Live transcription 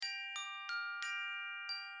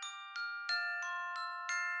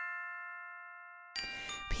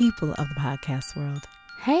people of the podcast world.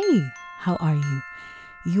 Hey, how are you?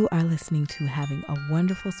 You are listening to Having a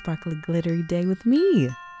Wonderful, Sparkly, Glittery Day with me,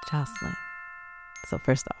 Jocelyn. So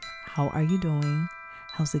first off, how are you doing?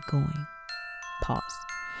 How's it going? Pause.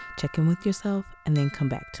 Check in with yourself and then come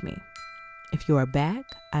back to me. If you are back,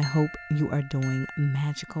 I hope you are doing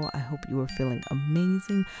magical. I hope you are feeling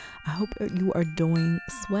amazing. I hope you are doing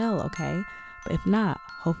swell, okay? But if not,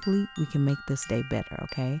 hopefully we can make this day better,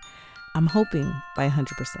 okay? I'm hoping by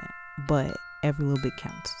 100%, but every little bit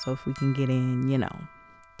counts. So if we can get in,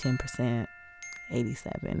 10%,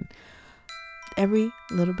 87, every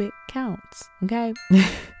little bit counts, okay?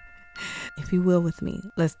 If you will with me,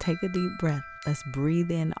 let's take a deep breath. Let's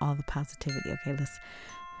breathe in all the positivity, okay? Let's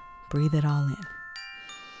breathe it all in.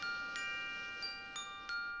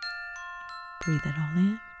 Breathe it all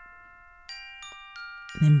in.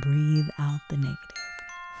 Then breathe out the negative.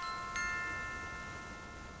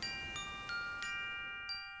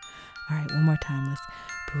 All right, one more time. Let's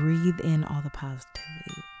breathe in all the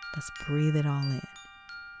positivity. Let's breathe it all in.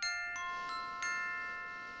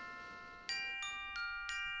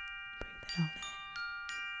 Breathe it all in.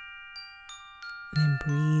 Then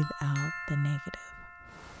breathe out the negative.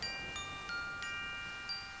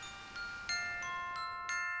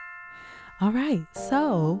 All right,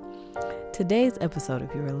 so today's episode,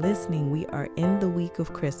 if you are listening, we are in the week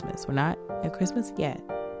of Christmas. We're not at Christmas yet,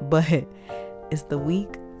 but it's the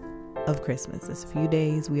week of Christmas. It's a few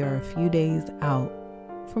days. We are a few days out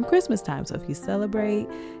from Christmas time. So if you celebrate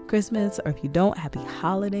Christmas or if you don't, happy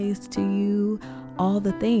holidays to you, all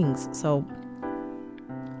the things. So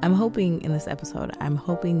I'm hoping in this episode, I'm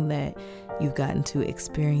hoping that you've gotten to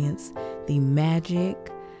experience the magic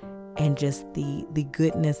and just the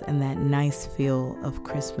goodness and that nice feel of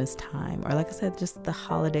Christmas time. Or like I said, just the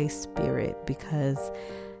holiday spirit. Because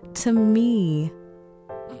to me,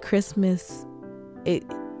 Christmas, a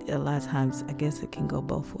lot of times, I guess it can go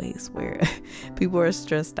both ways where people are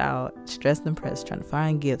stressed out, stressed and pressed, trying to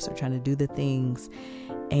find gifts or trying to do the things.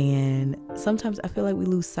 And sometimes I feel like we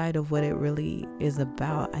lose sight of what it really is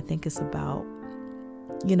about. I think it's about,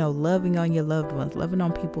 loving on your loved ones, loving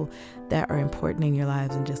on people that are important in your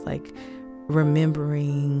lives, and just like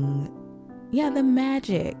remembering, the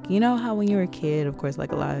magic. You know how when you're a kid, of course,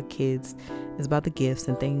 like a lot of kids, it's about the gifts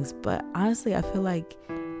and things. But honestly, I feel like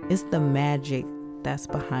it's the magic that's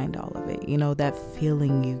behind all of it. That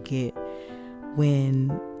feeling you get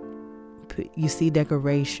when you see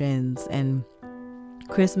decorations and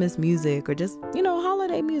Christmas music, or just,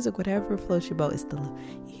 holiday music, whatever floats your boat. You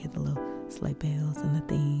hear the little sleigh bells and the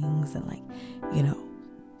things, and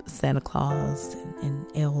Santa Claus and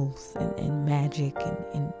elves and magic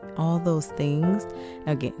and all those things.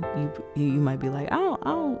 Again, you might be like, I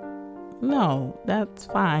don't know, that's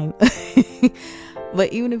fine.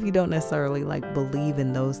 But even if you don't necessarily believe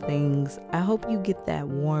in those things, I hope you get that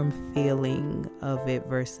warm feeling of it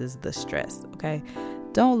versus the stress, okay?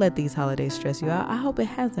 Don't let these holidays stress you out. I hope it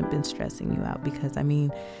hasn't been stressing you out, because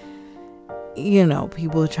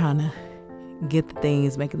people are trying to get the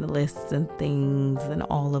things, making the lists and things and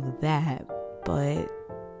all of that. But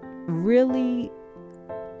really,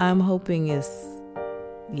 I'm hoping it's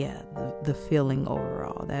the feeling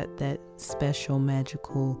overall, that special,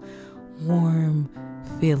 magical, warm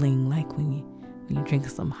feeling, like when you drink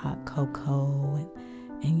some hot cocoa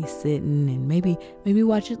and you're sitting and maybe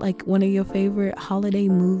watch it like one of your favorite holiday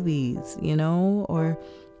movies, or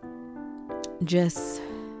just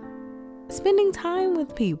spending time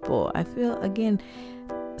with people. I feel, again,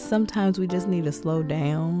 sometimes we just need to slow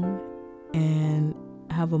down and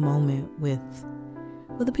have a moment with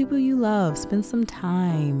the people you love. Spend some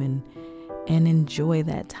time and enjoy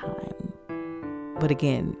that time. But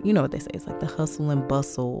again, you know what they say, it's like the hustle and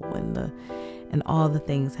bustle and all the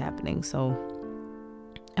things happening. So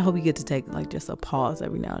I hope you get to take just a pause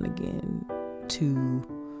every now and again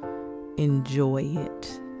to enjoy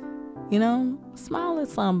it. Smile at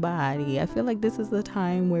somebody. I feel like this is the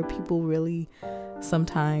time where people really,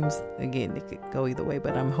 sometimes, again, it could go either way,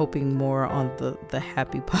 but I'm hoping more on the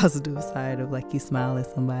happy, positive side of you smile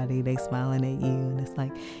at somebody, they smiling at you, and it's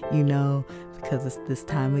because it's this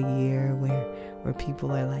time of year where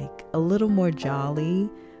people are a little more jolly,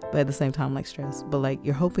 but at the same time stressed. But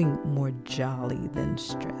you're hoping more jolly than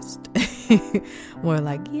stressed. More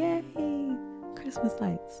yay, Christmas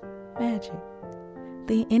lights, magic.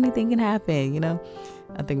 Anything can happen,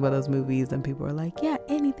 I think about those movies and people are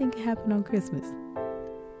anything can happen on Christmas.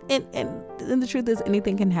 And the truth is,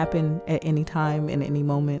 anything can happen at any time in any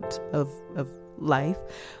moment of life.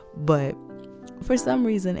 But for some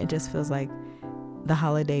reason, it just feels like the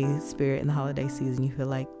holiday spirit and the holiday season, you feel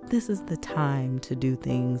like this is the time to do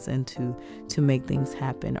things and to make things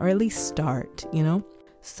happen, or at least start,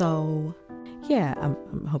 So yeah,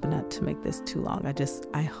 I'm hoping not to make this too long.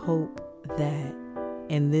 I hope that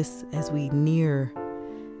in this, as we near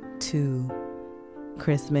to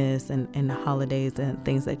Christmas and the holidays and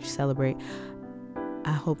things that you celebrate,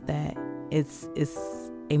 I hope that it's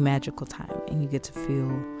a magical time and you get to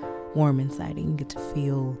feel warm inside and you get to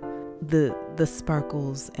feel the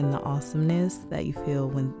sparkles and the awesomeness that you feel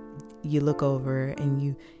when you look over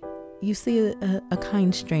and you see a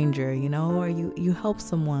kind stranger, or you help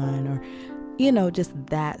someone, or just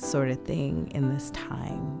that sort of thing in this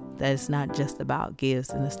time. That it's not just about gifts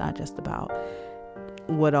and it's not just about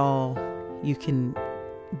what all you can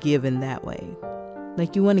give in that way.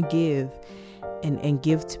 Like, you want to give and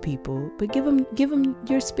give to people, but give them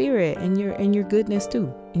your spirit and your goodness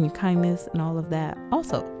too, and your kindness and all of that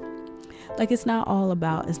also. Like, it's not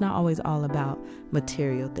always all about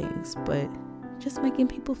material things, but just making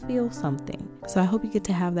people feel something. So I hope you get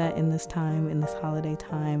to have that in this time, in this holiday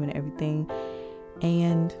time and everything.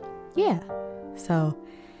 And yeah, so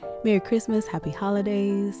Merry Christmas, Happy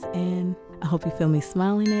Holidays, and I hope you feel me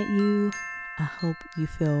smiling at you. I hope you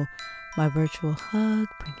feel my virtual hug.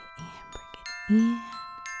 Bring it in.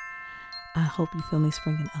 I hope you feel me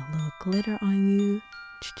sprinkling a little glitter on you.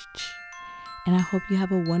 And I hope you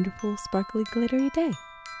have a wonderful, sparkly, glittery day.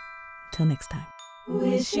 Till next time.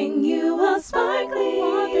 Wishing you a sparkly,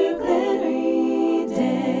 glittery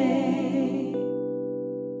day.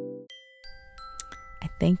 I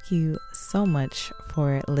thank you so much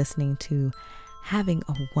for listening to Having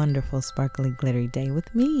a Wonderful, Sparkly, Glittery Day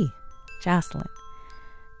with me, Jocelyn.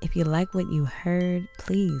 If you like what you heard,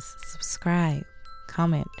 please subscribe,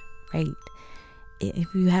 comment, rate.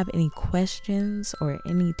 If you have any questions or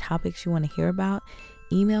any topics you want to hear about,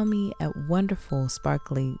 email me at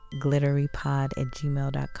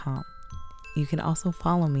wonderfulsparklyglitterypod@gmail.com. You can also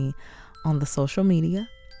follow me on the social media.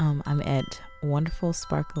 I'm at Wonderful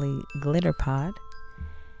Sparkly Glitter Pod,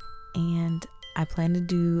 and I plan to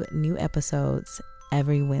do new episodes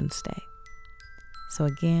every Wednesday. So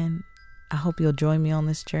again, I hope you'll join me on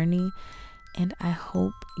this journey, and I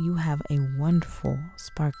hope you have a wonderful,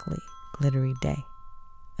 sparkly, glittery day.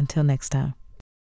 Until next time.